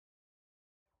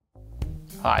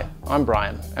Hi, I'm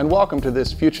Brian, and welcome to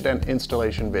this Futudent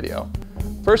installation video.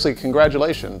 Firstly,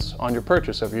 congratulations on your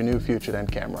purchase of your new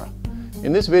Futudent camera.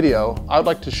 In this video, I would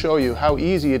like to show you how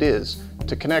easy it is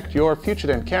to connect your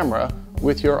Futudent camera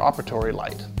with your operatory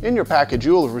light. In your package,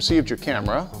 you will have received your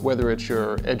camera, whether it's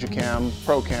your Educam,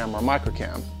 ProCam, or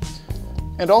Microcam,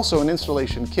 and also an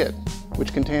installation kit,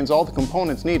 which contains all the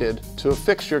components needed to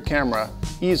affix your camera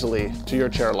easily to your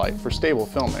chair light for stable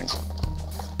filming.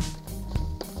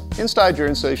 Inside your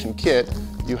installation kit,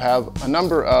 you have a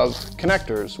number of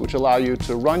connectors which allow you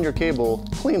to run your cable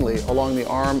cleanly along the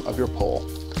arm of your pole.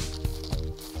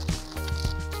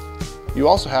 You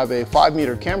also have a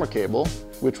 5-meter camera cable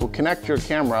which will connect your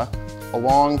camera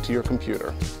along to your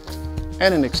computer,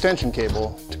 and an extension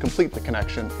cable to complete the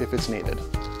connection if it's needed.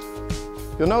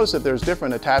 You'll notice that there's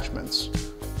different attachments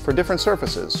for different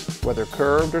surfaces, whether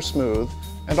curved or smooth,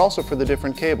 and also for the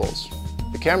different cables.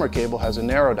 The camera cable has a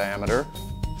narrow diameter,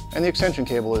 and the extension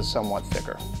cable is somewhat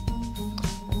thicker.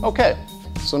 Okay,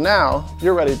 so now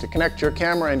you're ready to connect your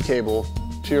camera and cable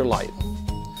to your light.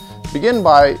 Begin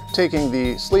by taking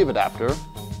the sleeve adapter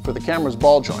for the camera's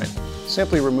ball joint.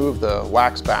 Simply remove the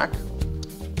wax back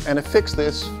and affix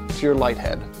this to your light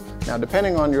head. Now,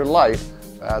 depending on your light,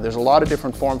 there's a lot of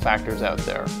different form factors out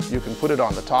there. You can put it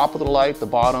on the top of the light, the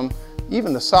bottom,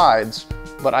 even the sides,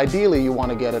 but ideally you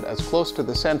want to get it as close to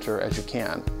the center as you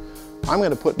can. I'm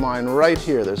going to put mine right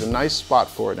here. There's a nice spot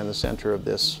for it in the center of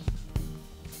this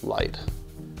light.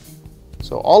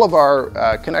 So all of our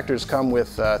connectors come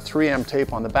with 3M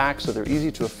tape on the back, so they're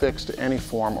easy to affix to any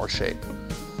form or shape.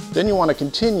 Then you want to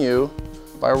continue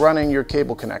by running your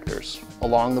cable connectors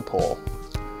along the pole.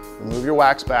 Remove your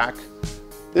wax back.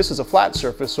 This is a flat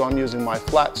surface, so I'm using my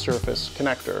flat surface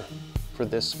connector for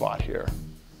this spot here.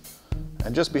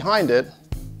 And just behind it,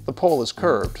 the pole is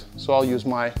curved, so I'll use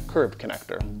my curved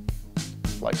connector,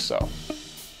 like so.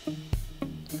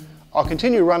 I'll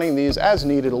continue running these as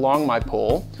needed along my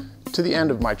pole to the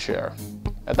end of my chair.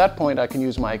 At that point, I can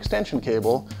use my extension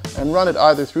cable and run it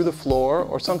either through the floor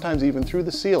or sometimes even through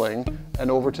the ceiling and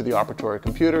over to the operatory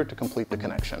computer to complete the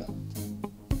connection.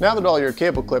 Now that all your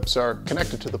cable clips are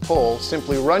connected to the pole,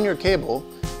 simply run your cable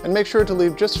and make sure to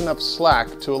leave just enough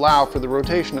slack to allow for the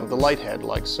rotation of the light head,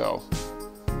 like so.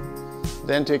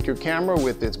 Then take your camera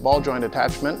with its ball joint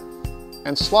attachment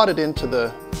and slot it into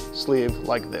the sleeve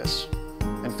like this,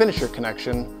 and finish your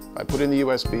connection by putting the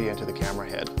USB into the camera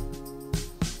head.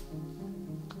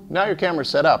 Now your camera's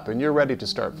set up and you're ready to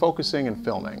start focusing and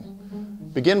filming.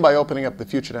 Begin by opening up the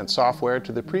Futudent software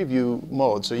to the preview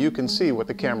mode so you can see what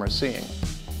the camera is seeing.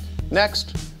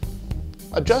 Next,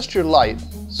 adjust your light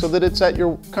so that it's at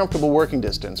your comfortable working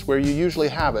distance, where you usually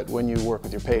have it when you work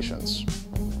with your patients.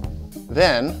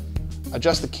 Then,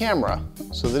 adjust the camera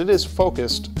so that it is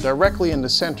focused directly in the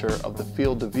center of the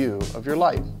field of view of your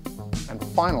light. And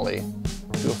finally,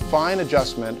 do a fine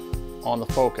adjustment on the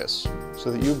focus so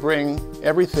that you bring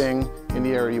everything in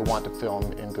the area you want to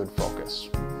film in good focus.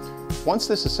 Once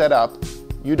this is set up,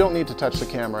 you don't need to touch the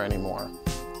camera anymore.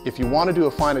 If you want to do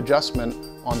a fine adjustment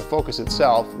on the focus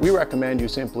itself, we recommend you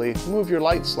simply move your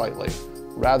light slightly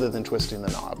rather than twisting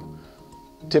the knob.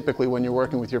 Typically, when you're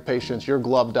working with your patients, you're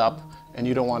gloved up and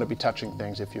you don't want to be touching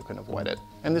things if you can avoid it.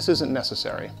 And this isn't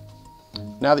necessary.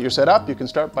 Now that you're set up, you can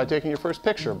start by taking your first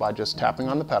picture by just tapping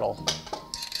on the pedal.